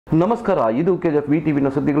ನಮಸ್ಕಾರ, ಇದು KGF VTV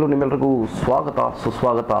ಸುದ್ದಿಗಳು. ನಿಮ್ಮೆಲ್ಲರಿಗೂ ಸ್ವಾಗತ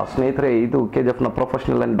ಸುಸ್ವಾಗತ. ಸ್ನೇಹಿತರೆ, ಇದು ಕೆಜಿಎಫ್ನ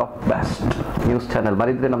professional and best news channel.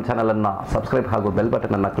 ಮರಿದ್ರೆ ನಮ್ಮ ಚಾನಲನ್ನು ಸಬ್ಸ್ಕ್ರೈಬ್ ಹಾಗೂ ಬೆಲ್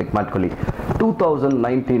ಬಟನ್ ಅನ್ನು ಕ್ಲಿಕ್ ಮಾಡ್ಕೊಳ್ಳಿ.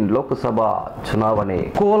 2019 ಲೋಕಸಭಾ ಚುನಾವಣೆ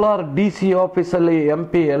ಕೋಲಾರ್ DC ಆಫೀಸಲ್ಲಿ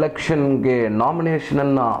MP ಎಲೆಕ್ಷನ್ಗೆ ನಾಮಿನೇಷನ್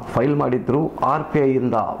ಅನ್ನ ಫೈಲ್ ಮಾಡಿದ್ರು. RPI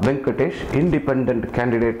ಇಂದ ವೆಂಕಟೇಶ್ ಇಂಡಿಪೆಂಡೆಂಟ್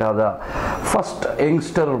ಕ್ಯಾಂಡಿಡೇಟ್ ಆದ first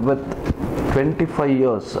youngster with 25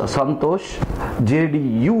 years Santosh,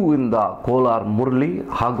 JDU ಇಂದ ಕೋಲಾರ್ ಮುರಳಿ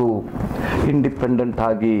ಹಾಗೂ ಇಂಡಿಪೆಂಡೆಂಟ್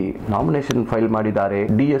ಆಗಿ ನಾಮಿನೇಷನ್ ಫೈಲ್ ಮಾಡಿದ್ದಾರೆ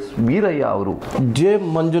DS ವೀರಯ್ಯ ಅವರು.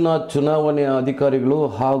 ಮಂಜುನಾಥ್ ಚುನಾವಣೆಯ ಅಧಿಕಾರಿಗಳು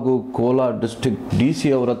ಹಾಗೂ ಕೋಲಾರ್ ಡಿಸ್ಟ್ರಿಕ್ಟ್ DC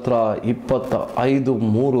ಅವರ ಹತ್ರ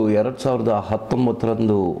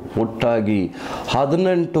 25/3/2019 ಒಟ್ಟಾಗಿ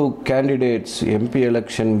 18 ಕ್ಯಾಂಡಿಡೇಟ್ಸ್ MP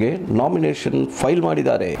ಎಲೆಕ್ಷನ್ಗೆ ನಾಮಿನೇಷನ್ ಫೈಲ್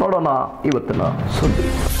ಮಾಡಿದ್ದಾರೆ. ನೋಡೋಣ ಇವತ್ತಿನ ಸುದ್ದಿ.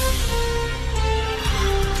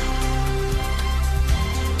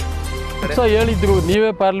 ಹೇಳಿದ್ರು ನೀವೇ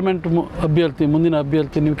ಪಾರ್ಲಿಮೆಂಟ್ ಅಭ್ಯರ್ಥಿ, ಮುಂದಿನ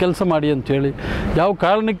ಅಭ್ಯರ್ಥಿ, ನೀವು ಕೆಲಸ ಮಾಡಿ ಅಂತೇಳಿ. ಯಾವ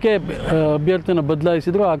ಕಾರಣಕ್ಕೆ ಅಭ್ಯರ್ಥಿನ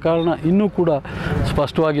ಬದಲಾಯಿಸಿದ್ರು ಆ ಕಾರಣ ಇನ್ನೂ ಕೂಡ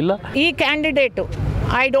ಸ್ಪಷ್ಟವಾಗಿಲ್ಲ. ಈ candidate,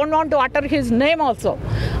 I don't want to utter his name also,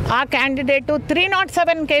 ಆ ಕ್ಯಾಂಡಿಡೇಟು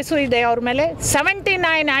 307 ಕೇಸು ಇದೆ ಅವ್ರ ಮೇಲೆ,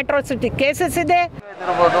 79 ಅಟ್ರಾಸಿಟಿ ಕೇಸಸ್ ಇದೆ.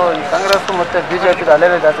 ಇರ್ಬೋದು ಈ ಕಾಂಗ್ರೆಸ್ ಮತ್ತು BJP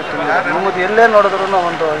ಅಲೆವೇ ಜಾಸ್ತಿ ನಿಮ್ಮದು ಎಲ್ಲೇ ನೋಡಿದ್ರು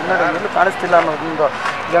ಒಂದು ಹಿನ್ನಡೆ ಎಲ್ಲೂ ಕಾಣಿಸ್ತಿಲ್ಲ ಅನ್ನೋದೊಂದು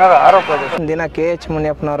ಜನರ ಆರೋಪ ಇದೆ. ದಿನ KH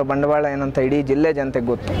ಮುನಿಯಪ್ಪನವರ ಬಂಡವಾಳ ಏನಂತ ಇಡೀ ಜಿಲ್ಲೆ ಜನತೆಗೆ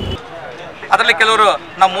ಗೊತ್ತು. ಅದರಲ್ಲಿ ಕೆಲವರು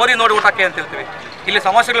ನಾವು ಮೋದಿ ನೋಡಿ ಊಟ ಹಾಕಿ ಅಂತ ಹೇಳ್ತೀವಿ. ಇಲ್ಲಿ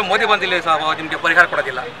ಸಮಸ್ಯೆಗಳು ಮೋದಿ ಬಂದಿಲ್ಲ, ನಿಮಗೆ ಪರಿಹಾರ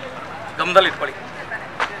ಕೊಡೋದಿಲ್ಲ, ಗಮನದಲ್ಲಿ ಇಟ್ಕೊಳ್ಳಿ.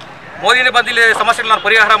 ಮೋದಿನೇ ಬಂದಿಲ್ಲ ಸಮಸ್ಯೆಗಳು ನಾನು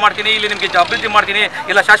ಪರಿಹಾರ ಮಾಡ್ತೀನಿ, ಇಲ್ಲಿ ನಿಮಗೆ ಅಭಿವೃದ್ಧಿ ಮಾಡ್ತೀನಿ,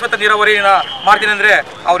 ಇಲ್ಲ ಶಾಶ್ವತ ನೀರಾವರಿನ ಮಾಡ್ತೀನಿ ಅಂದರೆ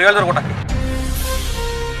ಅವ್ರು ಹೇಳಿದ್ರು ಊಟ ಹಾಕಿ.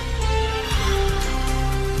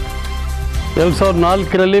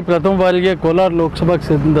 2004ರಲ್ಲಿ ಪ್ರಥಮ ಬಾರಿಗೆ ಕೋಲಾರ ಲೋಕಸಭಾ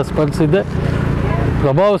ಕ್ಷೇತ್ರದಿಂದ ಸ್ಪರ್ಧಿಸಿದ್ದೆ.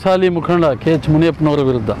 ಪ್ರಭಾವಶಾಲಿ ಮುಖಂಡ KH ಮುನಿಯಪ್ಪನವರ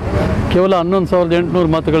ವಿರುದ್ಧ ಕೇವಲ 11,800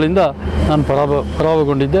 ಮತಗಳಿಂದ ನಾನು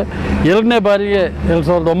ಪರಾಭವಗೊಂಡಿದ್ದೆ. ಎರಡನೇ ಬಾರಿಗೆ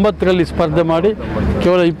 2009ರಲ್ಲಿ ಸ್ಪರ್ಧೆ ಮಾಡಿ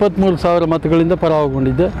ಕೇವಲ 23,000 ಮತಗಳಿಂದ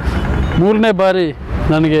ಪರಾಭವಗೊಂಡಿದ್ದೆ. ಮೂರನೇ ಬಾರಿ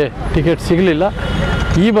ನನಗೆ ಟಿಕೆಟ್ ಸಿಗಲಿಲ್ಲ.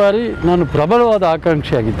 ಈ ಬಾರಿ ನಾನು ಪ್ರಬಲವಾದ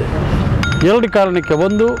ಆಕಾಂಕ್ಷಿಯಾಗಿದ್ದೆ. ಎರಡು ಕಾರಣಕ್ಕೆ.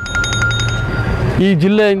 ಒಂದು, ಈ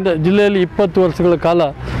ಜಿಲ್ಲೆಯಲ್ಲಿ 20 ವರ್ಷಗಳ ಕಾಲ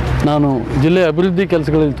ನಾನು ಜಿಲ್ಲೆಯ ಅಭಿವೃದ್ಧಿ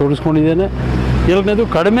ಕೆಲಸಗಳಲ್ಲಿ ತೊಡಗಿಸ್ಕೊಂಡಿದ್ದೇನೆ. ಎರಡನೇದು,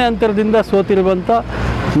 ಕಡಿಮೆ ಅಂತರದಿಂದ ಸೋತಿರುವಂಥ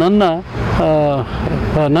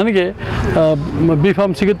ನನಗೆ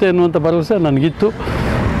B.Pharm ಸಿಗುತ್ತೆ ಎನ್ನುವಂಥ ಭರವಸೆ ನನಗಿತ್ತು.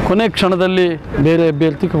 ಕೊನೆ ಕ್ಷಣದಲ್ಲಿ ಬೇರೆ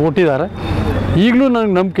ಅಭ್ಯರ್ಥಿ ಕೊಟ್ಟಿದ್ದಾರೆ. ಈಗಲೂ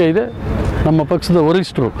ನನಗೆ ನಂಬಿಕೆ ಇದೆ. ನಮ್ಮ ಪಕ್ಷದ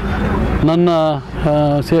ವರಿಷ್ಠರು ನನ್ನ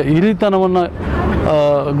ಹಿರಿತನವನ್ನು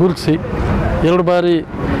ಗುರುತಿಸಿ, 2 ಬಾರಿ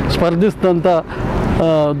ಸ್ಪರ್ಧಿಸಿದಂಥ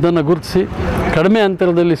ಅದನ್ನು ಗುರುತಿಸಿ, ಕಡಿಮೆ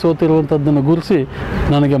ಅಂತರದಲ್ಲಿ ಸೋತಿರುವಂಥದ್ದನ್ನು ಗುರುತಿಸಿ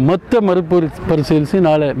ನನಗೆ ಮತ್ತೆ ಪರಿಶೀಲಿಸಿ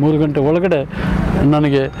ನಾಳೆ 3 ಗಂಟೆ ಒಳಗಡೆ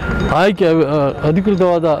ನನಗೆ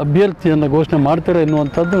ಅಧಿಕೃತವಾದ ಅಭ್ಯರ್ಥಿಯನ್ನು ಘೋಷಣೆ ಮಾಡ್ತಾರೆ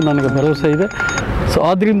ಎನ್ನುವಂಥದ್ದು ನನಗೆ ಭರವಸೆ ಇದೆ. ಸೊ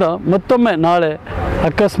ಆದ್ದರಿಂದ ಮತ್ತೊಮ್ಮೆ ನಾಳೆ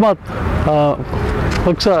ಅಕಸ್ಮಾತ್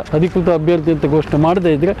ಪಕ್ಷ ಅಧಿಕೃತ ಅಭ್ಯರ್ಥಿ ಅಂತ ಘೋಷಣೆ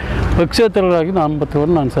ಮಾಡದೇ ಇದ್ದರೆ ಪಕ್ಷೇತರರಾಗಿ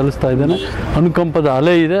ನಾಮಪತ್ರವನ್ನು ನಾನು ಸಲ್ಲಿಸ್ತಾ ಇದ್ದೇನೆ. ಅನುಕಂಪದ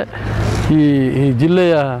ಅಲೆ ಇದೆ. ಈ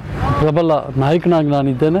ಜಿಲ್ಲೆಯ ಪ್ರಬಲ ನಾಯಕನಾಗಿ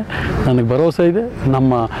ನಾನಿದ್ದೇನೆ. ನನಗೆ ಭರವಸೆ ಇದೆ.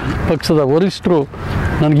 ನಮ್ಮ ಪಕ್ಷದ ವರಿಷ್ಠರು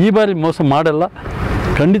ನನಗೆ ಈ ಬಾರಿ ಮೋಸ ಮಾಡಲ್ಲ.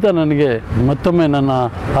 ಖಂಡಿತ ನನಗೆ ಮತ್ತೊಮ್ಮೆ ನನ್ನ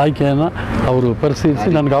ಆಯ್ಕೆಯನ್ನು ಅವರು ಪರಿಶೀಲಿಸಿ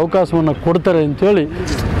ನನಗೆ ಅವಕಾಶವನ್ನು ಕೊಡ್ತಾರೆ ಅಂತೇಳಿ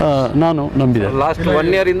ನಾನು ನಂಬಿದೆ. ಲಾಸ್ಟ್ 1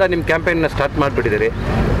 year ಇಂದ ನಿಮ್ಮ ಕ್ಯಾಂಪೇನ್ನ ಸ್ಟಾರ್ಟ್ ಮಾಡಿಬಿಟ್ಟಿದ್ದೀರಿ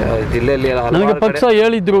ಜಿಲ್ಲೆಯಲ್ಲಿ. ನನಗೆ ಪಕ್ಷ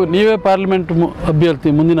ಹೇಳಿದ್ರು ನೀವೇ ಪಾರ್ಲಿಮೆಂಟ್ ಅಭ್ಯರ್ಥಿ,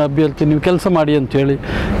 ಮುಂದಿನ ಅಭ್ಯರ್ಥಿ, ನೀವು ಕೆಲಸ ಮಾಡಿ ಅಂತೇಳಿ.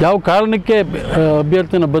 ಯಾವ ಕಾರಣಕ್ಕೆ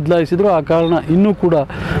ಅಭ್ಯರ್ಥಿನ ಬದಲಾಯಿಸಿದ್ರು ಆ ಕಾರಣ ಇನ್ನೂ ಕೂಡ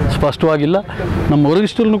ಸ್ಪಷ್ಟವಾಗಿಲ್ಲ. ನಮ್ಮ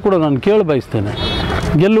ವರಿಷ್ಠರನ್ನು ಕೂಡ ನಾನು ಕೇಳ ಬಯಸ್ತೇನೆ.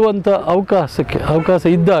 ಗೆಲ್ಲುವಂಥ ಅವಕಾಶ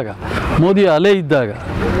ಇದ್ದಾಗ, ಮೋದಿಯ ಅಲೆ ಇದ್ದಾಗ,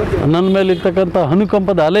 ನನ್ನ ಮೇಲಿರ್ತಕ್ಕಂಥ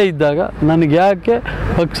ಅನುಕಂಪದ ಅಲೆ ಇದ್ದಾಗ ನನಗೆ ಯಾಕೆ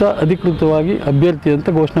ಪಕ್ಷ ಅಧಿಕೃತವಾಗಿ ಅಭ್ಯರ್ಥಿ ಅಂತ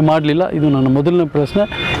ಘೋಷಣೆ ಮಾಡಲಿಲ್ಲ? ಇದು ನನ್ನ ಮೊದಲನೇ ಪ್ರಶ್ನೆ.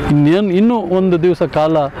 ಇನ್ನೂ 1 ದಿವಸ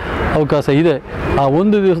ಕಾಲ ಅವಕಾಶ ಇದೆ. ಆ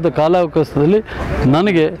 1 ದಿವಸದ ಕಾಲಾವಕಾಶದಲ್ಲಿ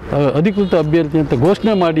ನನಗೆ ಅಧಿಕೃತ ಅಭ್ಯರ್ಥಿ ಅಂತ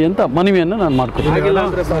ಘೋಷಣೆ ಮಾಡಿ ಅಂತ ಮನವಿಯನ್ನು ನಾನು ಮಾಡ್ಕೊತೀನಿ.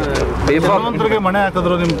 ಮನೆ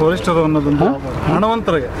ಹಾಕಿದ್ರು ನಿಮ್ಮ ವರಿಷ್ಠರು ಅನ್ನೋದೊಂದು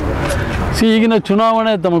ಹಣವಂತರಿಗೆ. ಈಗಿನ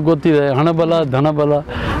ಚುನಾವಣೆ ತಮಗೆ ಗೊತ್ತಿದೆ. ಹಣಬಲ,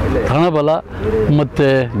 ಹಣಬಲ ಮತ್ತು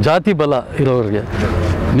ಜಾತಿ ಬಲ ಇರೋರಿಗೆ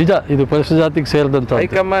ನಿಜ ಇದು ಪರಿಶಿಷ್ಟ ಜಾತಿಗೆ ಸೇರಿದಂಥ.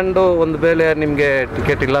 ಹೈಕಮಾಂಡ್ ಒಂದು ವೇಳೆ ನಿಮಗೆ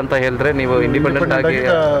ಟಿಕೆಟ್ ಇಲ್ಲ ಅಂತ ಹೇಳಿದ್ರೆ ನೀವು ಇಂಡಿಪೆಂಡೆಂಟ್ ಆಗಿ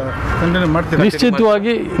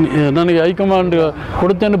ನಿಶ್ಚಿತವಾಗಿ ನನಗೆ ಹೈಕಮಾಂಡ್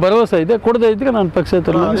ಕೊಡುತ್ತೆ ಅನ್ನೋ ಭರವಸೆ ಇದೆ. ಕೊಡದೇ ಇದ್ರೆ ನಾನು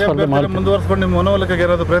ಪಕ್ಷೇತರನಾಗಿ ಸ್ಪರ್ಧೆ ಮಾಡ್ತೀನಿ. ಮುಂದುವರಿಸಿಕೊಂಡು ನಿಮ್ಮ ಮನವೊಲಿಕೆಗೆ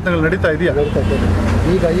ಏನಾದರೂ ಪ್ರಯತ್ನಗಳು ನಡೀತಾ ಇದೆಯಾ?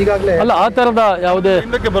 ಈಗಾಗಲೇ ಅಲ್ಲ, ಆ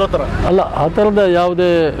ಥರದ ಯಾವುದೇ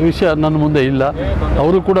ವಿಷಯ ನನ್ನ ಮುಂದೆ ಇಲ್ಲ.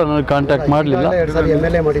 ಅವರು ಕೂಡ ನನಗೆ ಕಾಂಟ್ಯಾಕ್ಟ್ ಮಾಡಲಿಲ್ಲ.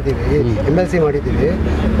 MLA ಮಾಡಿದ್ದೀವಿ, MLC ಮಾಡಿದ್ದೀವಿ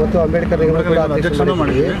ಮತ್ತು ಅಂಬೇಡ್ಕರ್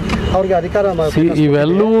ಅವ್ರಿಗೆ ಅಧಿಕಾರ.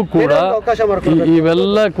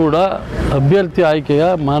 ಇವೆಲ್ಲ ಕೂಡ ಅಭ್ಯರ್ಥಿ ಆಯ್ಕೆಯ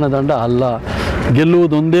ಮಾನದಂಡ ಅಲ್ಲ.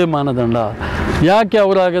 ಗೆಲ್ಲುವುದೊಂದೇ ಮಾನದಂಡ. ಯಾಕೆ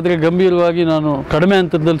ಅವರಾಗಾದರೆ ಗಂಭೀರವಾಗಿ ನಾನು ಕಡಿಮೆ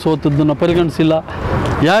ಅಂತರದಲ್ಲಿ ಸೋತದ್ದನ್ನು ಪರಿಗಣಿಸಿಲ್ಲ?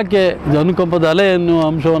 ಯಾಕೆ ಅನುಕಂಪದ ಅಲೆ ಎನ್ನುವ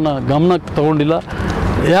ಅಂಶವನ್ನು ಗಮನಕ್ಕೆ ತಗೊಂಡಿಲ್ಲ?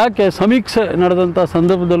 ಯಾಕೆ ಸಮೀಕ್ಷೆ ನಡೆದಂಥ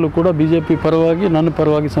ಸಂದರ್ಭದಲ್ಲೂ ಕೂಡ BJP ಪರವಾಗಿ ನನ್ನ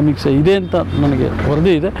ಪರವಾಗಿ ಸಮೀಕ್ಷೆ ಇದೆ ಅಂತ ನನಗೆ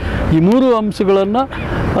ವರದಿ ಇದೆ. ಈ 3 ಅಂಶಗಳನ್ನು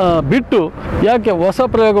ಬಿಟ್ಟು ಯಾಕೆ ಹೊಸ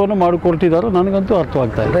ಪ್ರಯೋಗವನ್ನು ಮಾಡಿಕೊಟ್ಟಿದ್ದಾರೋ ನನಗಂತೂ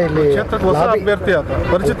ಅರ್ಥವಾಗ್ತಾ ಇದೆ.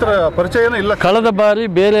 ಕಳೆದ ಬಾರಿ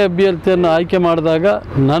ಬೇರೆ ಅಭ್ಯರ್ಥಿಯನ್ನು ಆಯ್ಕೆ ಮಾಡಿದಾಗ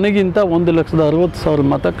ನನಗಿಂತ 1,60,60,000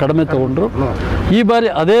 ಮತ ಕಡಿಮೆ ತಗೊಂಡ್ರು. ಈ ಬಾರಿ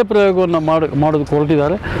ಅದೇ ಪ್ರಯೋಗವನ್ನು ಮಾಡೋದಕ್ಕೆ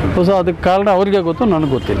ಹೊರಟಿದ್ದಾರೆ. ಅದಕ್ಕೆ ಕಾರಣ ಅವರಿಗೆ ಗೊತ್ತು,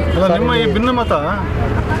 ನನಗೆ ಗೊತ್ತಿಲ್ಲ. ನಿಮ್ಮ ಈ ಭಿನ್ನಮತ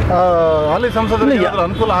ಹಾಲಿ ಸಂಸದರಿಗೆ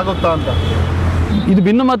ಅನುಕೂಲ ಆಗುತ್ತಾ ಅಂತ? ಇದು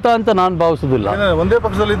ಭಿನ್ನಮತ ಅಂತ ನಾನು ಭಾವಿಸೋದಿಲ್ಲ. ಒಂದೇ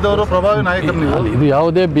ಪಕ್ಷದಲ್ಲಿದ್ದವರು ಪ್ರಭಾವಿ ನಾಯಕರು. ಇದು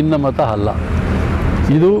ಯಾವುದೇ ಭಿನ್ನಮತ ಅಲ್ಲ.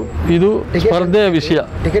 ಇದು ಸ್ಪರ್ಧೆಯ ವಿಷಯ.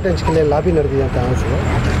 ಟಿಕೆಟ್ ಹಂಚಿಕೆ ಲಾಬಿ ನಡೆದಿದೆ ಅಂತ ಅನಿಸ್ತದೆ.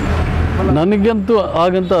 ನನಗಂತೂ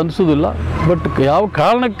ಹಾಗಂತ ಅನಿಸೋದಿಲ್ಲ. ಬಟ್ ಯಾವ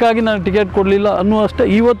ಕಾರಣಕ್ಕಾಗಿ ನಾನು ಟಿಕೆಟ್ ಕೊಡಲಿಲ್ಲ ಅನ್ನುವಷ್ಟೇ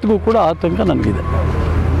ಇವತ್ತಿಗೂ ಕೂಡ ಆತಂಕ ನನಗಿದೆ.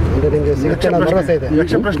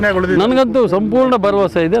 ನನಗಂತೂ ಸಂಪೂರ್ಣ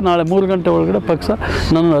ಭರವಸೆ ಇದೆ. ನಾಳೆ 3 ಗಂಟೆ ಒಳಗಡೆ ಪಕ್ಷ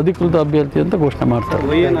ನನ್ನ ಅಧಿಕೃತ ಅಭ್ಯರ್ಥಿ ಅಂತ ಘೋಷಣೆ ಮಾಡ್ತಾರೆ.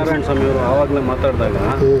 ವೈ ನಾರಾಯಣ ಸ್ವಾಮಿ ಅವರು ಆವಾಗಲೇ ಮಾತಾಡಿದಾಗ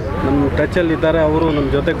ನಮ್ಮ ಟಚಲ್ಲಿ ಇದ್ದಾರೆ, ಅವರು ನಮ್ಮ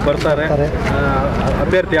ಜೊತೆಗೆ ಬರ್ತಾರೆ,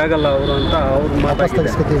 ಅಭ್ಯರ್ಥಿ ಆಗಲ್ಲ ಅವರು ಅಂತ ಅವ್ರು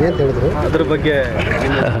ಮಾತಾಡ್ತೀವಿ ಅಂತ ಹೇಳಿದ್ರು. ಅದ್ರ ಬಗ್ಗೆ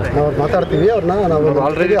ಮಾತಾಡ್ತೀವಿ ಅವ್ರನ್ನ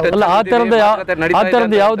ಅಲ್ಲ, ಆ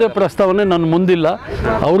ಥರದ ಯಾವುದೇ ಪ್ರಸ್ತಾವನೆ ನನ್ನ ಮುಂದಿಲ್ಲ.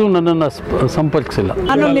 ಅವರು ನನ್ನನ್ನು ಸಂಪರ್ಕಿಸಿಲ್ಲ.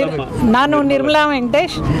 ನಾನು ನಿರ್ಮಲಾ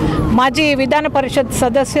ವೆಂಕಟೇಶ್, ಮಾಜಿ ವಿಧಾನ ಪರಿಷತ್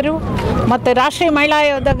ಸದಸ್ಯರು ಮತ್ತು ರಾಷ್ಟ್ರೀಯ ಮಹಿಳಾ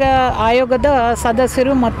ಆಯೋಗದ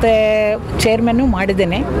ಸದಸ್ಯರು ಮತ್ತು ಚೇರ್ಮನ್ನು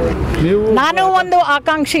ಮಾಡಿದ್ದೇನೆ. ನಾನು ಒಂದು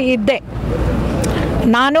ಆಕಾಂಕ್ಷಿ ಇದ್ದೆ.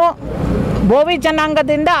 ನಾನು ಬೋವಿ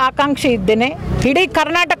ಜನಾಂಗದಿಂದ ಆಕಾಂಕ್ಷಿ ಇದ್ದೇನೆ. ಇಡೀ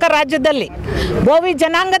ಕರ್ನಾಟಕ ರಾಜ್ಯದಲ್ಲಿ ಬೋವಿ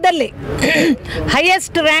ಜನಾಂಗದಲ್ಲಿ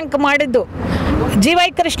ಹೈಯೆಸ್ಟ್ ರ್ಯಾಂಕ್ ಮಾಡಿದ್ದು GY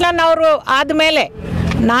ಕೃಷ್ಣನ್ ಅವರು ಆದಮೇಲೆ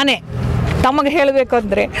ನಾನೇ. ತಮಗೆ ಹೇಳಬೇಕು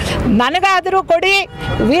ಅಂದರೆ ನನಗಾದರೂ ಕೊಡಿ,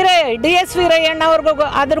 DS ವೀರಯ್ಯಣ್ಣ ಅವ್ರಿಗೂ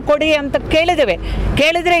ಆದರೂ ಕೊಡಿ ಅಂತ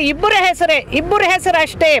ಕೇಳಿದರೆ ಇಬ್ಬರ ಹೆಸರು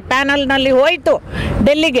ಅಷ್ಟೇ ಪ್ಯಾನಲ್ನಲ್ಲಿ ಹೋಯಿತು.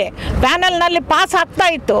 ಡೆಲ್ಲಿಗೆ ಪ್ಯಾನಲ್ನಲ್ಲಿ ಪಾಸ್ ಆಗ್ತಾ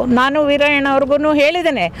ಇತ್ತು. ನಾನು ವೀರಯ್ಯಣ್ಣ ಅವ್ರಿಗೂ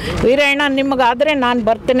ಹೇಳಿದ್ದೇನೆ, ವೀರಯ್ಯಣ್ಣ ನಿಮಗಾದರೆ ನಾನು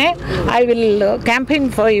ಬರ್ತೇನೆ, I will campaign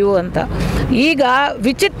for you ಅಂತ. ಈಗ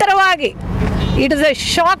ವಿಚಿತ್ರವಾಗಿ it is A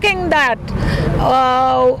shocking that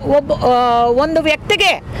ಒಂದು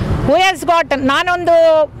ವ್ಯಕ್ತಿಗೆ ಹೂ ಹ್ಯಾಸ್ ಗಾಟ್, ನಾನೊಂದು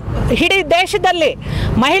ಇಡೀ ದೇಶದಲ್ಲಿ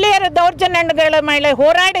ಮಹಿಳೆಯರ ದೌರ್ಜನ್ಯಗಳ ಮೇಲೆ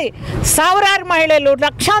ಹೋರಾಡಿ ಸಾವಿರಾರು ಮಹಿಳೆಯರು,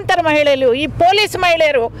 ಲಕ್ಷಾಂತರ ಮಹಿಳೆಯರು, ಈ ಪೊಲೀಸ್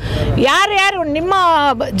ಮಹಿಳೆಯರು, ಯಾರ್ಯಾರು ನಿಮ್ಮ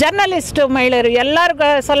ಜರ್ನಲಿಸ್ಟ್ ಮಹಿಳೆಯರು ಎಲ್ಲರ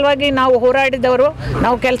ಸಲುವಾಗಿ ನಾವು ಹೋರಾಡಿದವರು,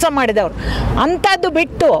 ನಾವು ಕೆಲಸ ಮಾಡಿದವರು. ಅಂಥದ್ದು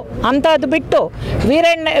ಬಿಟ್ಟು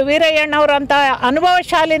ವೀರಯ್ಯಣ್ಣವ್ರಂಥ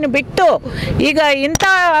ಅನುಭವಶಾಲಿನ ಬಿಟ್ಟು ಈಗ ಇಂಥ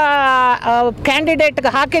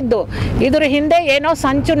ಕ್ಯಾಂಡಿಡೇಟ್ಗೆ ಹಾಕಿದ್ದು ಇದ್ರ ಹಿಂದೆ ಏನೋ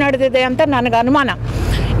ಸಂಚು ನಡೆದಿದೆ ಅಂತ ನನಗೆ ಅನುಮಾನ.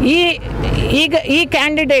 ಈ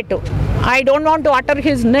candidate, I don't want to utter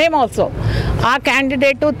his name also, ಆ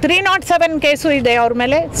ಕ್ಯಾಂಡಿಡೇಟು 307 ಕೇಸು ಇದೆ ಅವ್ರ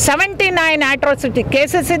ಮೇಲೆ, 79 ಅಟ್ರಾಸಿಟಿ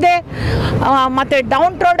ಕೇಸಸ್ ಇದೆ. ಮತ್ತು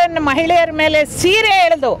ಡೌನ್ ಟ್ರೋಡನ್ ಮಹಿಳೆಯರ ಮೇಲೆ ಸೀರೆ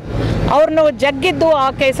ಎಳೆದು ಅವ್ರನ್ನು ಜಗ್ಗಿದ್ದು ಆ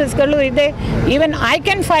ಕೇಸಸ್ಗಳು ಇದೆ. Even I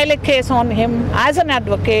can file A case on him as an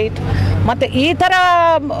advocate. ಮತ್ತು ಈ ಥರ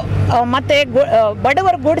ಮತ್ತು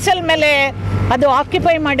ಬಡವರ ಗುಡಿಸಲ್ ಮೇಲೆ ಅದು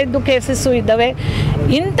ಆಕ್ಯುಪೈ ಮಾಡಿದ್ದು ಕೇಸಸ್ಸು ಇದ್ದಾವೆ.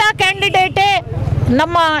 ಇಂಥ ಕ್ಯಾಂಡಿಡೇಟೇ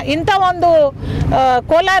ನಮ್ಮ ಇಂಥ ಒಂದು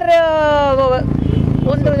ಕೋಲಾರ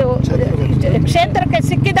ಒಂದು ಕ್ಷೇತ್ರಕ್ಕೆ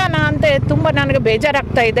ಸಿಕ್ಕಿದಾನ ಅಂತ ತುಂಬ ನನಗೆ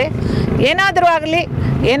ಬೇಜಾರಾಗ್ತಾ ಇದೆ. ಏನಾದರೂ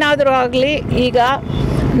ಆಗಲಿ ಈಗ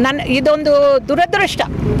ಇದೊಂದು ದುರದೃಷ್ಟ.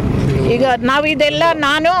 ಈಗ ನಾವಿದೆಲ್ಲ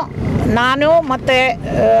ನಾನು ಮತ್ತು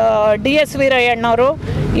DS ವೀರಯ್ಯಣ್ಣವರು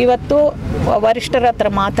ಇವತ್ತು ವರಿಷ್ಠರ ಹತ್ರ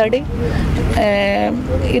ಮಾತಾಡಿ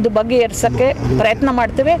ಇದು ಬಗೆಹರಿಸೋಕ್ಕೆ ಪ್ರಯತ್ನ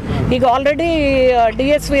ಮಾಡ್ತೇವೆ. ಈಗ already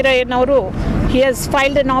DS ವೀರಯ್ಯನವರು he has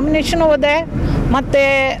filed nomination ಹೋದೆ, ಮತ್ತು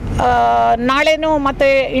ನಾಳೆನೂ ಮತ್ತೆ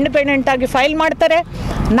ಇಂಡಿಪೆಂಡೆಂಟಾಗಿ ಫೈಲ್ ಮಾಡ್ತಾರೆ.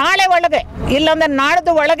 ನಾಳೆ ಒಳಗೆ ಇಲ್ಲಾಂದರೆ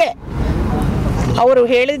ನಾಡ್ದು ಒಳಗೆ ಅವರು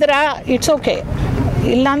ಹೇಳಿದ್ರೆ ಇಟ್ಸ್ ಓಕೆ,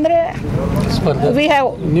 ಇಲ್ಲಾಂದರೆ ವಿ ಹ್ಯಾವ್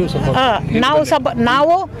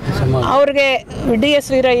ನಾವು ಅವ್ರಿಗೆ DS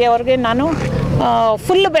ವೀರಯ್ಯ ಅವ್ರಿಗೆ ನಾನು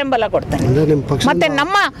ಫುಲ್ ಬೆಂಬಲ ಕೊಡ್ತೇನೆ. ಮತ್ತು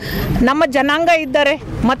ನಮ್ಮ ಜನಾಂಗ ಇದ್ದಾರೆ,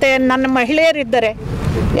 ಮತ್ತು ನನ್ನ ಮಹಿಳೆಯರಿದ್ದಾರೆ,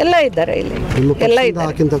 ಎಲ್ಲ ಇದ್ದಾರೆ, ಎಲ್ಲ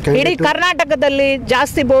ಇದ್ದಾರೆ. ಇಡೀ ಕರ್ನಾಟಕದಲ್ಲಿ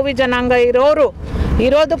ಜಾಸ್ತಿ ಬೋವಿ ಜನಾಂಗ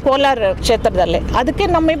ಇರೋದು ಕೋಲಾರ ಕ್ಷೇತ್ರದಲ್ಲೇ. ಅದಕ್ಕೆ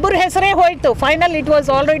ನಮ್ಮಿಬ್ಬರ ಹೆಸರೇ ಹೋಯಿತು. Final it was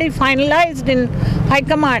already finalised in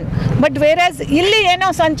high command. But whereas ಇಲ್ಲಿ ಏನೋ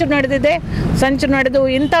ಸಂಚು ನಡೆದು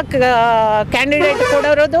ಇಂಥ ಕ್ಯಾಂಡಿಡೇಟ್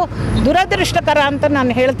ಕೊಡೋದು ದುರದೃಷ್ಟಕರ ಅಂತ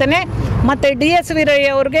ನಾನು ಹೇಳ್ತೇನೆ. ಮತ್ತು DS ವೀರಯ್ಯ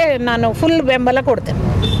ಅವ್ರಿಗೆ ನಾನು ಫುಲ್ ಬೆಂಬಲ ಕೊಡ್ತೇನೆ.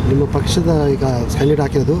 ನಿಮ್ಮ ಪಕ್ಷದ ಈಗ ಕ್ಯಾಂಡಿಡೇಟ್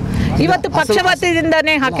ಹಾಕಿರೋದು ಇವತ್ತು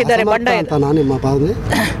ಪಕ್ಷಪಾತದಿಂದಾನೇ ಹಾಕಿದ್ದಾರೆ. ಬಂಡಾಯ ನಿಮ್ಮ ಭಾವನೆ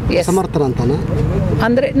ಸಮರ್ಥನ ಅಂತಾನ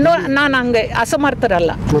ಅಂದರೆ ನಾನು ಹಂಗೆ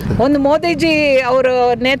ಅಸಮರ್ಥರಲ್ಲ. ಒಂದು ಮೋದಿಜಿ ಅವರ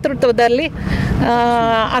ನೇತೃತ್ವದಲ್ಲಿ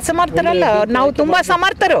ಅಸಮರ್ಥರಲ್ಲ, ನಾವು ತುಂಬ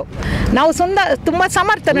ಸಮರ್ಥರು, ತುಂಬ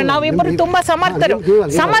ಸಮರ್ಥರು, ನಾವಿಬ್ಬರು ತುಂಬ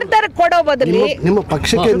ಸಮರ್ಥರು ಕೊಡೋ ಬದಲಿ ನಿಮ್ಮ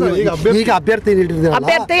ಪಕ್ಷಕ್ಕೆ ಈಗ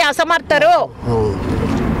ಅಭ್ಯರ್ಥಿ ಅಸಮರ್ಥರು.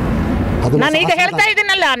 ನಾನೀಗ ಹೇಳ್ತಾ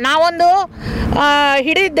ಇದ್ದೀನಲ್ಲ, ನಾವೊಂದು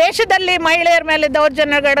ಇಡೀ ದೇಶದಲ್ಲಿ ಮಹಿಳೆಯರ ಮೇಲೆ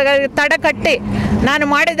ದೌರ್ಜನ್ಯಗಳ ತಡೆ ಕಟ್ಟಿ ನಾನು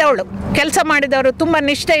ಮಾಡಿದವಳು, ಕೆಲಸ ಮಾಡಿದವರು ತುಂಬ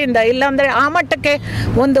ನಿಷ್ಠೆಯಿಂದ. ಇಲ್ಲಾಂದರೆ ಆ ಮಟ್ಟಕ್ಕೆ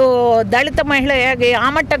ಒಂದು ದಲಿತ ಮಹಿಳೆಯಾಗಿ ಆ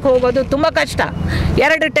ಮಟ್ಟಕ್ಕೆ ಹೋಗೋದು ತುಂಬ ಕಷ್ಟ.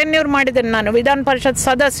 2 ಟೆನ್ಯೂರ್ ಮಾಡಿದ್ದೇನೆ ನಾನು, ವಿಧಾನ ಪರಿಷತ್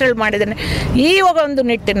ಸದಸ್ಯರು ಮಾಡಿದ್ದೇನೆ. ಈ ಒಂದು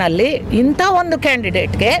ನಿಟ್ಟಿನಲ್ಲಿ ಇಂಥ ಒಂದು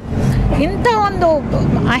ಕ್ಯಾಂಡಿಡೇಟ್ಗೆ ಇಂಥ ಒಂದು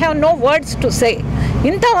I have no words to say,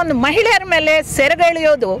 ಇಂಥ ಒಂದು ಮಹಿಳೆಯರ ಮೇಲೆ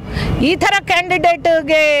ಸೆರೆಗೆಳೆಯೋದು, ಈ ಥರ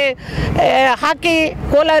ಕ್ಯಾಂಡಿಡೇಟ್ಗೆ ಹಾಕಿ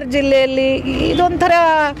ಕೋಲಾರ ಜಿಲ್ಲೆಯಲ್ಲಿ ಇದೊಂಥರ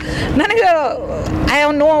ನನಗೆ I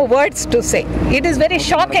have no words to say. It is very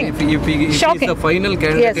shocking. If he is the final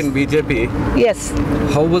candidate in BJP, yes.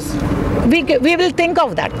 How was? We will think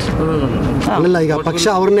of that. ಅಲ್ಲ, ಈಗ ಪಕ್ಷ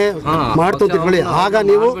ಅವ್ರನ್ನೇ ಮಾಡ್ತು ಅಂತ ಇಟ್ಕೊಳ್ಳಿ, ಆಗ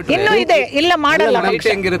ನೀವು ಇನ್ನೂ ಇದೆ, ಇಲ್ಲ ಮಾಡಲ್ಲ.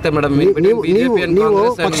 ಹೆಂಗಿರುತ್ತೆ ಮೇಡಮ್? ನೀವು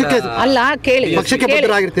ಪಕ್ಷಕ್ಕೆ ಅಲ್ಲ, ಕೇಳಿ, ಪಕ್ಷಕ್ಕೆ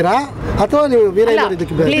ಬದ್ಧರಾಗಿರ್ತೀರಾ ಅಥವಾ ನೀವು ವೀರಯ್ಯನವರ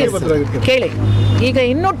ಇದಕ್ಕೆ ಕೇಳಿ. ಈಗ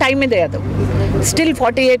ಇನ್ನೂ ಟೈಮ್ ಇದೆ, ಅದು still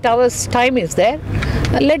 48 hours time is there.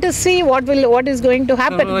 Let us see what is going to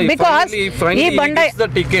happen. Because he gets the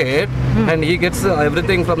ticket and he gets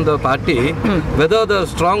everything from the party, whether the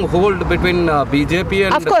strong hold between BJP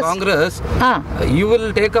and Congress, you will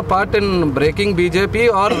take a part in breaking BJP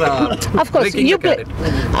or of course breaking you the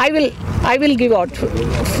candidate? I will give out.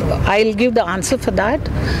 I will give the answer for that.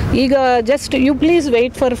 Ega just you please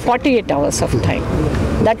wait for 48 hours of time.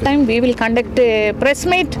 That time we will conduct a press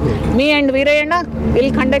meet. Me and Veerayana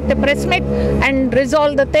will conduct a press meet and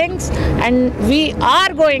resolve the things. And we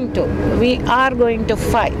are going to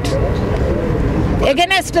fight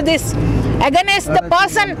against this,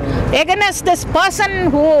 against this person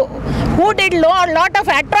who did lot of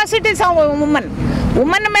atrocities on women.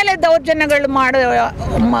 Woman ಮೇಲೆ ದೌರ್ಜನ್ಯಗಳು ಮಾಡೋ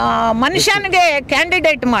ಮನುಷ್ಯನಿಗೆ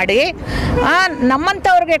candidate ಮಾಡಿ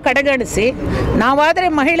ನಮ್ಮಂಥವ್ರಿಗೆ ಕಡೆಗಣಿಸಿ, ನಾವಾದರೆ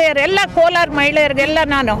ಮಹಿಳೆಯರೆಲ್ಲ, ಕೋಲಾರ ಮಹಿಳೆಯರಿಗೆಲ್ಲ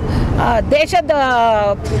ನಾನು ದೇಶದ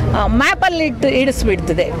ಮ್ಯಾಪಲ್ಲಿ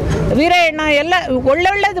ಇಡಿಸ್ಬಿಡ್ತಿದೆ. ವೀರಯ್ಯಣ್ಣ ಎಲ್ಲ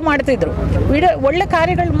ಒಳ್ಳೊಳ್ಳೇದು ಮಾಡ್ತಿದ್ರು, ಒಳ್ಳೆ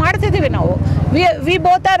ಕಾರ್ಯಗಳು ಮಾಡ್ತಿದ್ದೀವಿ ನಾವು. We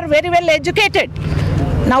both are very well educated.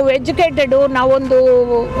 ನಾವು ಎಜುಕೇಟೆಡು, ನಾವೊಂದು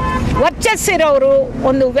ವರ್ಚಸ್ಸಿರೋರು,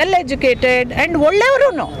 ಒಂದು ವೆಲ್ ಎಜುಕೇಟೆಡ್ ಆ್ಯಂಡ್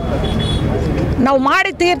ಒಳ್ಳೆಯವರು. ನಾವು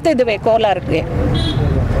ಮಾಡಿ ತೀರ್ತಿದ್ದೇವೆ ಕೋಲಾರಕ್ಕೆ,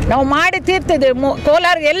 ನಾವು ಮಾಡಿ ತೀರ್ತಿದ್ದೇವೆ.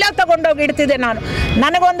 ಕೋಲಾರ್ಗೆ ಎಲ್ಲ ತಗೊಂಡೋಗಿ ಇಡ್ತಿದ್ದೆ ನಾನು.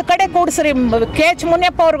 ನನಗೊಂದು ಕಡೆ ಕೂಡಿಸ್ರಿ, KH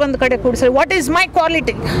ಮುನಿಯಪ್ಪ ಅವ್ರಿಗೊಂದು ಕಡೆ ಕೂಡಿಸ್ರಿ. What is my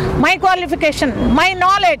quality, my qualification, my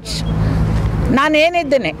knowledge, ನಾನು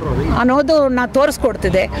ಏನಿದ್ದೇನೆ ಅನ್ನೋದು ನಾನು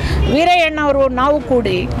ತೋರಿಸ್ಕೊಡ್ತಿದ್ದೆ. ವೀರಯ್ಯಣ್ಣವರು ನಾವು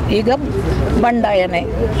ಕೂಡಿ ಈಗ ಬಂಡಾಯನೇ.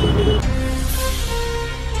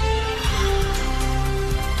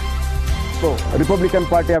 ರಿಪಬ್ಲಿಕನ್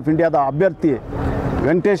ಪಾರ್ಟಿ ಆಫ್ ಇಂಡಿಯಾದ ಅಭ್ಯರ್ಥಿ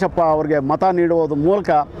ವೆಂಕಟೇಶಪ್ಪ ಅವರಿಗೆ ಮತ ನೀಡುವುದರ ಮೂಲಕ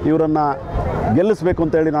ಇವರನ್ನು ಗೆಲ್ಲಿಸಬೇಕು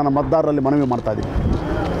ಅಂತೇಳಿ ನಾನು ಮತದಾರರಲ್ಲಿ ಮನವಿ ಮಾಡ್ತಾ ಇದ್ದೀನಿ.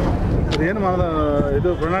 ಏನು ಇದು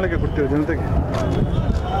ಪ್ರಣಾಳಿಕೆ ಕೊಡ್ತೀವಿ ಜನತೆಗೆ?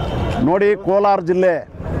 ನೋಡಿ, ಕೋಲಾರ ಜಿಲ್ಲೆ,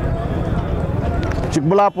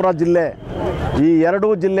 ಚಿಕ್ಕಬಳ್ಳಾಪುರ ಜಿಲ್ಲೆ, ಈ ಎರಡೂ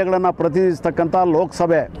ಜಿಲ್ಲೆಗಳನ್ನು ಪ್ರತಿನಿಧಿಸ್ತಕ್ಕಂಥ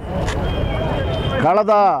ಲೋಕಸಭೆ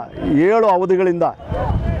ಕಳೆದ 7 ಅವಧಿಗಳಿಂದ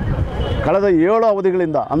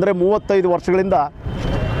ಅಂದರೆ 35 ವರ್ಷಗಳಿಂದ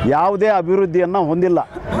ಯಾವುದೇ ಅಭಿವೃದ್ಧಿಯನ್ನು ಹೊಂದಿಲ್ಲ.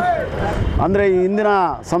 ಅಂದರೆ ಈ ಹಿಂದಿನ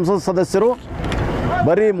ಸಂಸತ್ ಸದಸ್ಯರು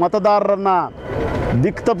ಬರೀ ಮತದಾರರನ್ನು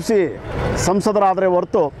ದಿಕ್ಕು ತಪ್ಪಿಸಿ ಸಂಸದರಾದರೆ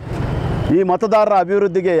ಹೊರತು ಈ ಮತದಾರರ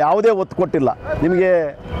ಅಭಿವೃದ್ಧಿಗೆ ಯಾವುದೇ ಒತ್ತು ಕೊಟ್ಟಿಲ್ಲ. ನಿಮಗೆ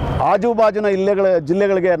ಆಜುಬಾಜಿನ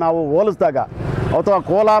ಜಿಲ್ಲೆಗಳಿಗೆ ನಾವು ಹೋಲಿಸಿದಾಗ ಅಥವಾ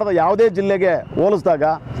ಕೋಲಾರದ ಯಾವುದೇ ಜಿಲ್ಲೆಗೆ ಹೋಲಿಸಿದಾಗ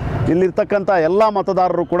ಇಲ್ಲಿರ್ತಕ್ಕಂಥ ಎಲ್ಲ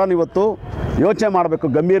ಮತದಾರರು ಕೂಡ ಇವತ್ತು ಯೋಚನೆ ಮಾಡಬೇಕು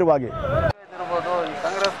ಗಂಭೀರವಾಗಿ. ಇರ್ಬೋದು, ಈ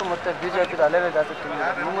ಕಾಂಗ್ರೆಸ್ ಮತ್ತು BJP ಅಲೆನೇ ಜಾಸ್ತಿ ತುಂಬಿದೆ.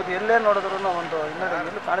 ನಿಮ್ಮದು ಎಲ್ಲೇ ನೋಡಿದ್ರು ಒಂದು ಹಿನ್ನಡೆ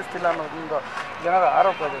ಎಲ್ಲೂ ಕಾಣಿಸ್ತಿಲ್ಲ ಅನ್ನೋದೊಂದು ಜನರ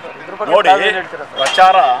ಆರೋಪ ಇದೆ ಸರ್. ಇದ್ರ ಬಗ್ಗೆ ಹೇಳ್ತೀರಾ ಸರ್?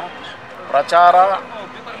 ಪ್ರಚಾರ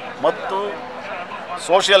ಮತ್ತು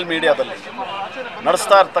ಸೋಷಿಯಲ್ ಮೀಡಿಯಾದಲ್ಲಿ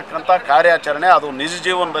ನಡೆಸ್ತಾ ಇರ್ತಕ್ಕಂಥ ಕಾರ್ಯಾಚರಣೆ ಅದು ನಿಜ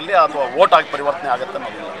ಜೀವನದಲ್ಲಿ ಅಥವಾ ವೋಟ್ ಆಗಿ ಪರಿವರ್ತನೆ ಆಗುತ್ತೆ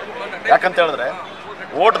ಅನ್ನೋದಿಲ್ಲ. ಯಾಕಂತ ಹೇಳಿದ್ರೆ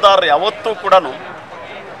ವೋಟ್ದಾರರು ಯಾವತ್ತೂ ಕೂಡ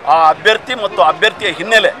ಆ ಅಭ್ಯರ್ಥಿ ಮತ್ತು ಅಭ್ಯರ್ಥಿಯ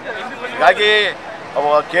ಹಿನ್ನೆಲೆ, ಹೀಗಾಗಿ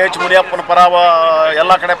KH ಮುನಿಯಪ್ಪನ ಪರ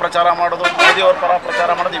ಎಲ್ಲ ಕಡೆ ಪ್ರಚಾರ ಮಾಡೋದು, ಮೋದಿಯವ್ರ ಪರ ಪ್ರಚಾರ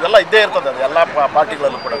ಮಾಡೋದು, ಇವೆಲ್ಲ ಇದ್ದೇ ಇರ್ತದೆ. ಅದು ಎಲ್ಲ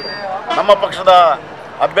ಪಾರ್ಟಿಗಳಲ್ಲೂ ಕೂಡ. ನಮ್ಮ ಪಕ್ಷದ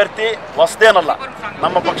ಅಭ್ಯರ್ಥಿ ಹೊಸದೇನಲ್ಲ.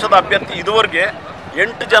 ನಮ್ಮ ಪಕ್ಷದ ಅಭ್ಯರ್ಥಿ ಇದುವರೆಗೆ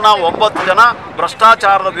 8 ಜನ 9 ಜನ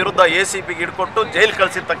ಭ್ರಷ್ಟಾಚಾರದ ವಿರುದ್ಧ ACPಗೆ ಹಿಡ್ಕೊಟ್ಟು ಜೈಲು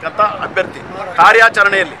ಕಳಿಸಿರ್ತಕ್ಕಂಥ ಅಭ್ಯರ್ಥಿ.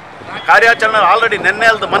 ಕಾರ್ಯಾಚರಣೆ ಆಲ್ರೆಡಿ ನೆನ್ನೆ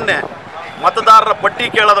ಅಲ್ದು ಮೊನ್ನೆ ಮತದಾರರ ಪಟ್ಟಿ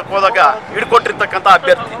ಕೇಳೋದಕ್ಕೆ ಹೋದಾಗ ಹಿಡ್ಕೊಟ್ಟಿರ್ತಕ್ಕಂಥ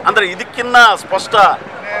ಅಭ್ಯರ್ಥಿ. ಅಂದರೆ ಇದಕ್ಕಿನ್ನ ಸ್ಪಷ್ಟ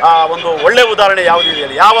ಒಂದು ಒಳ್ಳೆ ಉದಾಹರಣೆ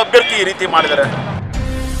ಯಾವುದಿದೆಯಲ್ಲ, ಯಾವ ಅಭ್ಯರ್ಥಿ ಈ ರೀತಿ ಮಾಡಿದ್ದಾರೆ?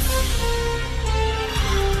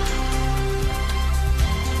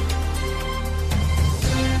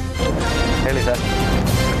 ಹೇಳಿ sir.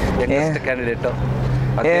 Candidate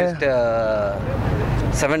against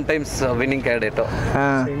 7 times winning candidate,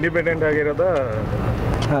 independent ಆಗಿರೋದು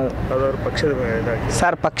ಅದರ ಪಕ್ಷದ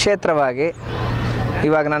ಸರ್. ಪಕ್ಷೇತರವಾಗಿ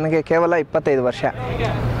ಇವಾಗ ನನಗೆ ಕೇವಲ 25 ವರ್ಷ.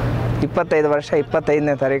 25 ವರ್ಷ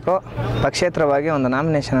 25ನೇ ತಾರೀಕು ಪಕ್ಷೇತರವಾಗಿ ಒಂದು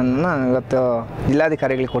ನಾಮಿನೇಷನನ್ನು ಇವತ್ತು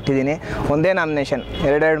ಜಿಲ್ಲಾಧಿಕಾರಿಗಳಿಗೆ ಕೊಟ್ಟಿದ್ದೀನಿ. ಒಂದೇ ನಾಮಿನೇಷನ್,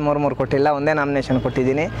 2 3 ಕೊಟ್ಟಿಲ್ಲ, ಒಂದೇ ನಾಮಿನೇಷನ್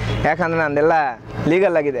ಕೊಟ್ಟಿದ್ದೀನಿ. ಯಾಕಂದರೆ ನಂದೆಲ್ಲ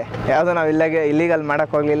ಲೀಗಲ್ ಆಗಿದೆ, ಯಾವುದೂ ನಾವು ಇಲ್ಲೀಗಲ್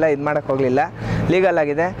ಮಾಡೋಕ್ಕೋಗಲಿಲ್ಲ, ಇದು ಮಾಡೋಕ್ಕೋಗಲಿಲ್ಲ, ಲೀಗಲ್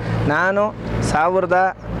ಆಗಿದೆ. ನಾನು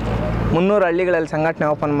 1300 ಹಳ್ಳಿಗಳಲ್ಲಿ ಸಂಘಟನೆ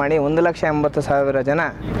ಓಪನ್ ಮಾಡಿ 1,80,000 ಜನ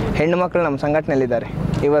ಹೆಣ್ಣುಮಕ್ಕಳು ನಮ್ಮ ಸಂಘಟನೆಯಲ್ಲಿದ್ದಾರೆ.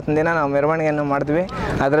 ಇವತ್ತಿನ ದಿನ ನಾವು ಮೆರವಣಿಗೆಯನ್ನು ಮಾಡಿದ್ವಿ.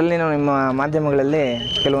 ಅದರಲ್ಲಿ ನಿಮ್ಮ ಮಾಧ್ಯಮಗಳಲ್ಲಿ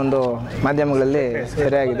ಕೆಲವೊಂದು ಮಾಧ್ಯಮಗಳಲ್ಲಿ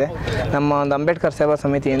ಸರಿಯಾಗಿದೆ. ನಮ್ಮ ಒಂದು ಅಂಬೇಡ್ಕರ್ ಸೇವಾ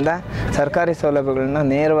ಸಮಿತಿಯಿಂದ ಸರ್ಕಾರಿ ಸೌಲಭ್ಯಗಳನ್ನ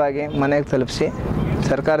ನೇರವಾಗಿ ಮನೆಗೆ ತಲುಪಿಸಿ,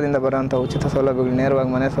 ಸರ್ಕಾರದಿಂದ ಬರುವಂಥ ಉಚಿತ ಸೌಲಭ್ಯಗಳು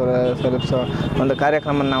ನೇರವಾಗಿ ಮನೆ ತಲುಪಿಸೋ ಒಂದು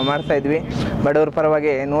ಕಾರ್ಯಕ್ರಮ ನಾವು ಮಾಡ್ತಾಯಿದ್ವಿ. ಬಡವರ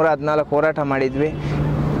ಪರವಾಗಿ 114 ಹೋರಾಟ ಮಾಡಿದ್ವಿ.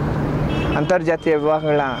 ಅಂತರ್ಜಾತೀಯ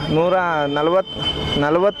ವಿವಾಹಗಳ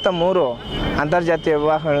 143 ಅಂತರ್ಜಾತೀಯ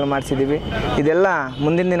ವಿವಾಹಗಳನ್ನ ಮಾಡಿಸಿದ್ದೀವಿ. ಇದೆಲ್ಲ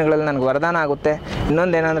ಮುಂದಿನ ದಿನಗಳಲ್ಲಿ ನನಗೆ ವರದಾನ ಆಗುತ್ತೆ.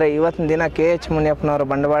 ಇನ್ನೊಂದೇನೆಂದರೆ ಇವತ್ತಿನ ದಿನ KH ಮುನಿಯಪ್ಪನವರ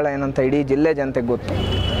ಬಂಡವಾಳ ಏನಂತ ಇಡೀ ಜಿಲ್ಲೆ ಜನತೆಗೆ ಗೊತ್ತು.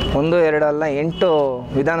 1 2 ಅಲ್ಲ 8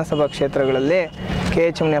 ವಿಧಾನಸಭಾ ಕ್ಷೇತ್ರಗಳಲ್ಲಿ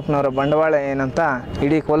KH ಮುನಿಯಪ್ಪನವರ ಬಂಡವಾಳ ಏನಂತ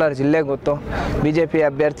ಇಡೀ ಕೋಲಾರ ಜಿಲ್ಲೆಗೆ ಗೊತ್ತು. BJP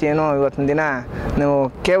ಅಭ್ಯರ್ಥಿ ಏನೋ ಇವತ್ತಿನ ದಿನ ನೀವು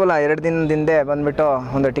ಕೇವಲ 2 ದಿನದಿಂದೆ ಬಂದುಬಿಟ್ಟು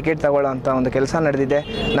ಒಂದು ಟಿಕೆಟ್ ತಗೊಳ್ಳೋಂಥ ಒಂದು ಕೆಲಸ ನಡೆದಿದೆ.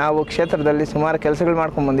 ನಾವು ಕ್ಷೇತ್ರದಲ್ಲಿ ಸುಮಾರು ಕೆಲಸಗಳು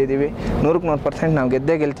ಮಾಡ್ಕೊಂಡು ಬಂದಿದ್ದೀವಿ. 100% ನಾವು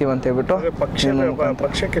ಗೆದ್ದೇ ಗೆಲ್ತೀವಿ ಅಂತ ಹೇಳ್ಬಿಟ್ಟು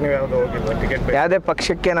ಪಕ್ಷಕ್ಕೆ ನೀವು ಯಾವುದೋ ಹೋಗಿಲ್ಲ, ಟಿಕೆಟ್ ಯಾವುದೇ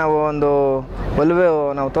ಪಕ್ಷಕ್ಕೆ ನಾವು ಒಂದು ಒಲವು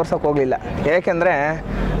ನಾವು ತೋರ್ಸೋಕೆ ಹೋಗಲಿಲ್ಲ. ಏಕೆಂದರೆ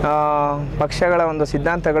ಪಕ್ಷಗಳ ಒಂದು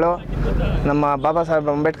ಸಿದ್ಧಾಂತಗಳು, ನಮ್ಮ ಬಾಬಾ ಸಾಹೇಬ್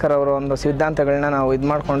ಅಂಬೇಡ್ಕರ್ ಅವರ ಒಂದು ಸಿದ್ಧಾಂತಗಳನ್ನ ನಾವು ಇದು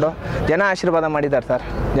ಮಾಡಿಕೊಂಡು ಜನ ಆಶೀರ್ವಾದ ಮಾಡಿದ್ದಾರೆ ಸರ್.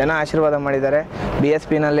 ಜನ ಆಶೀರ್ವಾದ ಮಾಡಿದ್ದಾರೆ.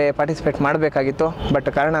 BSPನಲ್ಲಿ ಪಾರ್ಟಿಸಿಪೇಟ್ ಮಾಡಬೇಕಾಗಿತ್ತು, ಬಟ್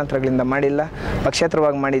ಕಾರಣಾಂತರಗಳಿಂದ ಮಾಡಿಲ್ಲ.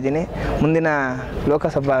 ಪಕ್ಷೇತರವಾಗಿ ಮಾಡಿದ್ದೀನಿ. ಮುಂದಿನ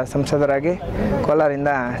ಲೋಕಸಭಾ ಸಂಸದರಾಗಿ ಕೋಲಾರಿಂದ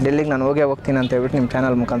ಡೆಲ್ಲಿಗೆ ನಾನು ಹೋಗ್ತೀನಿ ಅಂತ ಹೇಳ್ಬಿಟ್ಟು ನಿಮ್ಮ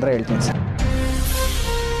ಚಾನಲ್ ಮುಖಾಂತರ ಹೇಳ್ತೀನಿ ಸರ್.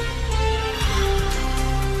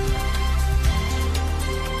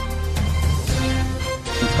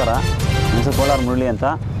 ನಮಸ್ಕಾರ, ಹೆಸರು ಕೋಲಾರ ಮುರಳಿ ಅಂತ.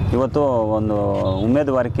 ಇವತ್ತು ಒಂದು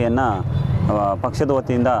ಉಮೇದುವಾರಿಕೆಯನ್ನು ಪಕ್ಷದ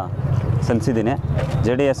ವತಿಯಿಂದ ಸಲ್ಲಿಸಿದ್ದೀನಿ.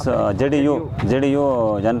 JDU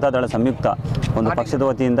ಜನತಾದಳ ಸಂಯುಕ್ತ ಒಂದು ಪಕ್ಷದ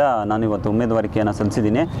ವತಿಯಿಂದ ನಾನು ಇವತ್ತು ಉಮೇದುವಾರಿಕೆಯನ್ನು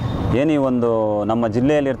ಸಲ್ಲಿಸಿದ್ದೀನಿ. ಏನು ಈ ಒಂದು ನಮ್ಮ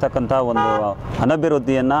ಜಿಲ್ಲೆಯಲ್ಲಿರ್ತಕ್ಕಂಥ ಒಂದು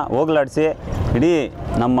ಅನಭಿವೃದ್ಧಿಯನ್ನು ಹೋಗಲಾಡಿಸಿ ಇಡೀ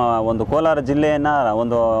ನಮ್ಮ ಒಂದು ಕೋಲಾರ ಜಿಲ್ಲೆಯನ್ನು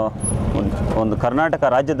ಒಂದು ಕರ್ನಾಟಕ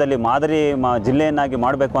ರಾಜ್ಯದಲ್ಲಿ ಮಾದರಿ ಜಿಲ್ಲೆಯನ್ನಾಗಿ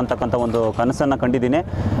ಮಾಡಬೇಕು ಅಂತಕ್ಕಂಥ ಒಂದು ಕನಸನ್ನು ಕಂಡಿದ್ದೀನಿ.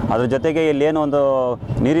 ಅದ್ರ ಜೊತೆಗೆ ಇಲ್ಲೇನು ಒಂದು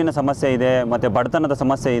ನೀರಿನ ಸಮಸ್ಯೆ ಇದೆ, ಮತ್ತು ಬಡತನದ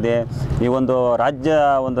ಸಮಸ್ಯೆ ಇದೆ. ಈ ಒಂದು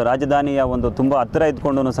ರಾಜಧಾನಿಯ ಒಂದು ತುಂಬ ಹತ್ತಿರ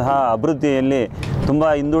ಇದ್ಕೊಂಡು ಸಹ ಅಭಿವೃದ್ಧಿಯಲ್ಲಿ ತುಂಬ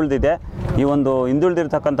ಹಿಂದುಳಿದಿದೆ. ಈ ಒಂದು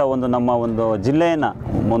ಹಿಂದುಳಿದಿರ್ತಕ್ಕಂಥ ಒಂದು ನಮ್ಮ ಒಂದು ಜಿಲ್ಲೆಯನ್ನು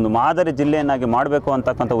ಒಂದು ಮಾದರಿ ಜಿಲ್ಲೆಯನ್ನಾಗಿ ಮಾಡಬೇಕು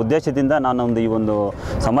ಅಂತಕ್ಕಂಥ ಉದ್ದೇಶದಿಂದ ನಾನು ಈ ಒಂದು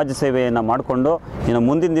ಸಮಾಜ ಸೇವೆಯನ್ನು ಮಾಡಿಕೊಂಡು ಇನ್ನು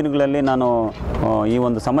ಮುಂದಿನ ದಿನಗಳಲ್ಲಿ ನಾನು ಈ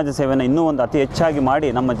ಒಂದು ಸಮಾಜ ಸೇವೆಯನ್ನು ಇನ್ನೂ ಒಂದು ಅತಿ ಹೆಚ್ಚಾಗಿ ಮಾಡಿ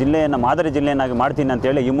ನಮ್ಮ ಜಿಲ್ಲೆಯನ್ನು ಮಾದರಿ ಜಿಲ್ಲೆಯನ್ನಾಗಿ ಮಾಡ್ತೀನಿ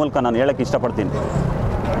ಅಂತೇಳಿ ಈ ಮೂಲಕ ನಾನು ಹೇಳಕ್ಕೆ ಇಷ್ಟಪಡ್ತೀನಿ.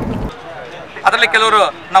 ಅದರಲ್ಲಿ ಕೆಲವರು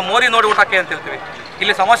ನಾವು ಮೋದಿ ನೋಡಿ ಊಟಕ್ಕೆ ಅಂತ ಹೇಳ್ತೀವಿ.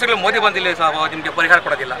 ಇಲ್ಲಿ ಸಮಸ್ಯೆಗಳು ಮೋದಿ ಬಂದಿಲ್ಲ ನಿಮಗೆ ಪರಿಹಾರ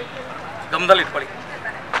ಕೊಡೋದಿಲ್ಲ, ಗಮನದಲ್ಲಿ ಇಟ್ಕೊಳ್ಳಿ.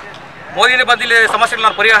 ಮೋದಿನೇ ಬಂದಿಲ್ಲಿ ಸಮಸ್ಯೆಗಳು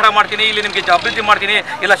ನಾನು ಪರಿಹಾರ ಮಾಡ್ತೀನಿ, ಇಲ್ಲಿ ನಿಮಗೆ ಅಭಿವೃದ್ಧಿ ಮಾಡ್ತೀನಿ,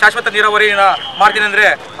 ಇಲ್ಲ ಶಾಶ್ವತ ನೀರಾವರಿನ ಮಾಡ್ತೀನಿ ಅಂದರೆ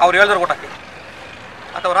ಅವ್ರು ಹೇಳಿದ್ರು ಊಟಕ್ಕೆ.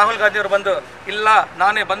 ಅಥವಾ ರಾಹುಲ್ ಗಾಂಧಿಯವರು ಬಂದು ಇಲ್ಲ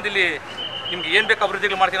ನಾನೇ ಬಂದಿಲ್ಲಿ ನಿಮ್ಗೆ ಏನು ಬೇಕು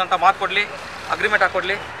ಅಭಿವೃದ್ಧಿಗಳು ಮಾಡ್ತೀನಿ ಅಂತ ಮಾತು ಕೊಡಲಿ, ಅಗ್ರಿಮೆಂಟ್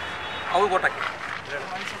ಹಾಕ್ಕೊಡ್ಲಿ, ಅವ್ರಿಗೆ ಊಟಕ್ಕೆ.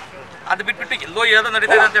 ಅದು ಬಿಟ್ಬಿಟ್ಟು ಎಲ್ಲೋ ಏನೋ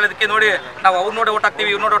ನಡೀತಿದೆ ಅಂತ ಹೇಳೋದಕ್ಕೆ ನೋಡಿ ನಾವು ಅವ್ರು ನೋಡಿ ಓಟ್ ಹಾಕ್ತೀವಿ,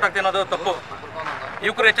 ಇವ್ರು ನೋಡಿ ಓಟ್ ಹಾಕ್ತೀವಿ ಅನ್ನೋದು ತಪ್ಪು.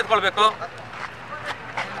 ಯುವಕರು ಎಚ್ಚೆತ್ಕೊಳ್ಬೇಕು.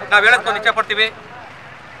 ನಾವು ಹೇಳೋದಕ್ಕೊಂದು ಇಚ್ಛೆ ಪಡ್ತೀವಿ.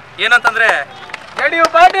 ಏನಂತಂದ್ರೆ JDU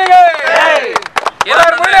ಪಾರ್ಟಿಗೆ,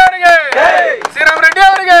 ಶ್ರೀರಾಮ್ ರೆಡ್ಡಿ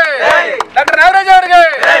ಅವರಿಗೆ, ಡಾಕ್ಟರ್ ನಾಗರಾಜ್ ಅವರಿಗೆ,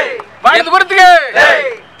 ಬಾಳಿದ ಗುರುತಿಗೆ.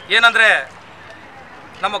 ಏನಂದ್ರೆ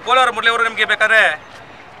ನಮ್ಮ ಕೋಲಾರ ಮುರಳಿಯವರು ನಿಮಗೆ ಬೇಕಾದ್ರೆ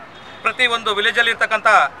ಪ್ರತಿ ಒಂದು ವಿಲೇಜಲ್ಲಿ ಇರ್ತಕ್ಕಂಥ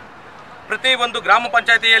ಪ್ರತಿ ಒಂದು ಗ್ರಾಮ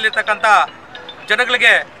ಪಂಚಾಯತಿಯಲ್ಲಿರ್ತಕ್ಕಂಥ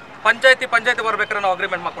ಜನಗಳಿಗೆ ಪಂಚಾಯತಿ ಬರ್ಬೇಕಾದ್ರೆ ನಾವು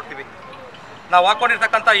ಅಗ್ರಿಮೆಂಟ್ ಮಾಡಿಕೊಡ್ತೀವಿ. ನಾವು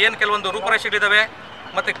ಹಾಕೊಂಡಿರ್ತಕ್ಕಂಥ ಏನು ಕೆಲವೊಂದು ರೂಪರೇಷೆಗಳಿದ್ದಾವೆ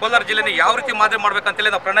ಮತ್ತು ಕೋಲಾರ ಜಿಲ್ಲೆನ ಯಾವ ರೀತಿ ಮಾದರಿ ಮಾಡಬೇಕಂತೇಳಿ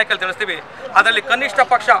ನಾವು ಪ್ರಣಾಳಿಕೆಯಲ್ಲಿ ತಿಳಿಸ್ತೀವಿ. ಅದರಲ್ಲಿ ಕನಿಷ್ಠ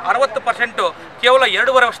ಪಕ್ಷ 60% ಕೇವಲ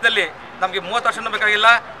 2.5 ವರ್ಷದಲ್ಲಿ, ನಮಗೆ 30 ವರ್ಷನೂ ಬೇಕಾಗಿಲ್ಲ.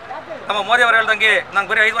 ನಮ್ಮ ಮೋದಿ ಅವರು ಹೇಳ್ದಂಗೆ ನಾನು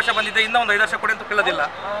ಬರೀ 5 ವರ್ಷ ಬಂದಿದ್ದೆ, ಇನ್ನೂ ಒಂದು 5 ವರ್ಷ ಕೊಡಿ ಅಂತ ಕೇಳೋದಿಲ್ಲ.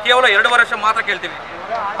 ಕೇವಲ 2.5 ವರ್ಷ ಮಾತ್ರ ಕೇಳ್ತೀವಿ.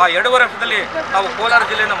 ಆ 2.5 ವರ್ಷದಲ್ಲಿ ನಾವು ಕೋಲಾರ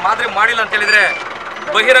ಜಿಲ್ಲೆಯನ್ನು ಮಾದರಿ ಮಾಡಿಲ್ಲ ಅಂತ ಹೇಳಿದರೆ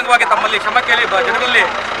ಬಹಿರಂಗವಾಗಿ ತಮ್ಮಲ್ಲಿ ಕ್ಷಮ ಕೇಳಿ ಜನರಲ್ಲಿ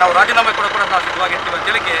ನಾವು ರಾಜೀನಾಮೆ ಕೂಡ ನಾವು ಸಿದ್ಧವಾಗಿರ್ತೀವಿ ಅಂತ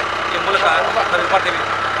ಹೇಳಿಕೆ ಈ ಮೂಲಕ ನಾವು ಇದು ಮಾಡ್ತೀವಿ.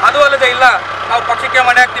 ಅದು ಅಲ್ಲದೆ ಇಲ್ಲ ನಾವು ಪಕ್ಷಕ್ಕೆ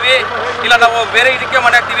ಮನೆ ಹಾಕ್ತೀವಿ, ಇಲ್ಲ ನಾವು ಬೇರೆ ಇದಕ್ಕೆ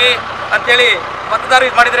ಮನೆ ಹಾಕ್ತೀವಿ ಅಂಥೇಳಿ ಮತದಾರ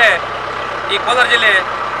ಇದು ಮಾಡಿದರೆ ಈ ಕೋಲಾರ ಜಿಲ್ಲೆ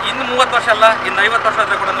ಇನ್ನು 30 ವರ್ಷ ಅಲ್ಲ, ಇನ್ನು 50 ವರ್ಷ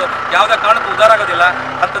ಆದರೆ ಕೂಡ ಯಾವುದೇ ಕಾರಣಕ್ಕೂ ಉದ್ಧಾರ ಆಗೋದಿಲ್ಲ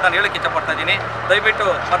ಅಂತ ನಾನು ಹೇಳಕ್ಕೆ ಇಷ್ಟಪಡ್ತಾ ಇದ್ದೀನಿ. ದಯವಿಟ್ಟು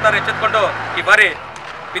ಮತದಾರ ಎಚ್ಚೆತ್ಕೊಂಡು ಈ ಬಾರಿ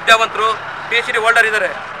ವಿದ್ಯಾವಂತರು PhD ಹೋಲ್ಡರ್ ಇದ್ದಾರೆ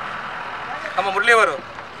ನಮ್ಮ ಮುರಳಿಯವರು.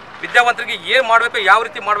 ವಿದ್ಯಾವಂತರಿಗೆ ಏನು ಮಾಡಬೇಕು, ಯಾವ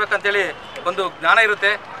ರೀತಿ ಮಾಡಬೇಕು ಅಂತೇಳಿ ಒಂದು ಜ್ಞಾನ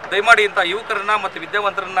ಇರುತ್ತೆ. ದಯಮಾಡಿ ಇಂಥ ಯುವಕರನ್ನ ಮತ್ತು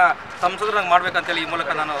ವಿದ್ಯಾವಂತರನ್ನ ಸಂಸದರನ್ನ ಮಾಡಬೇಕಂತೇಳಿ ಈ ಮೂಲಕ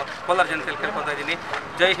ನಾನು ಕೋಲಾರ ಜನತೆಯಲ್ಲಿ ಕೇಳ್ಕೊತಾ ಇದ್ದೀನಿ.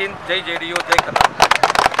 ಜೈ ಹಿಂದ್, ಜೈ JDU, ಜೈ ಕರ್ನಾಟಕ.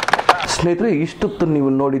 ಸ್ನೇಹಿತರೆ, ಇಷ್ಟೊತ್ತು ನೀವು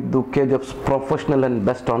ನೋಡಿದ್ದು KGF's professional and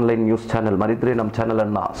best online news channel. ಮರಿದ್ರೆ ನಮ್ಮ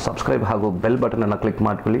ಚಾನಲನ್ನು ಸಬ್ಸ್ಕ್ರೈಬ್ ಹಾಗೂ ಬೆಲ್ ಬಟನನ್ನು ಕ್ಲಿಕ್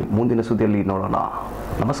ಮಾಡ್ಕೊಳ್ಳಿ. ಮುಂದಿನ ಸುದ್ದಿಯಲ್ಲಿ ನೋಡೋಣ.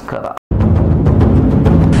 ನಮಸ್ಕಾರ.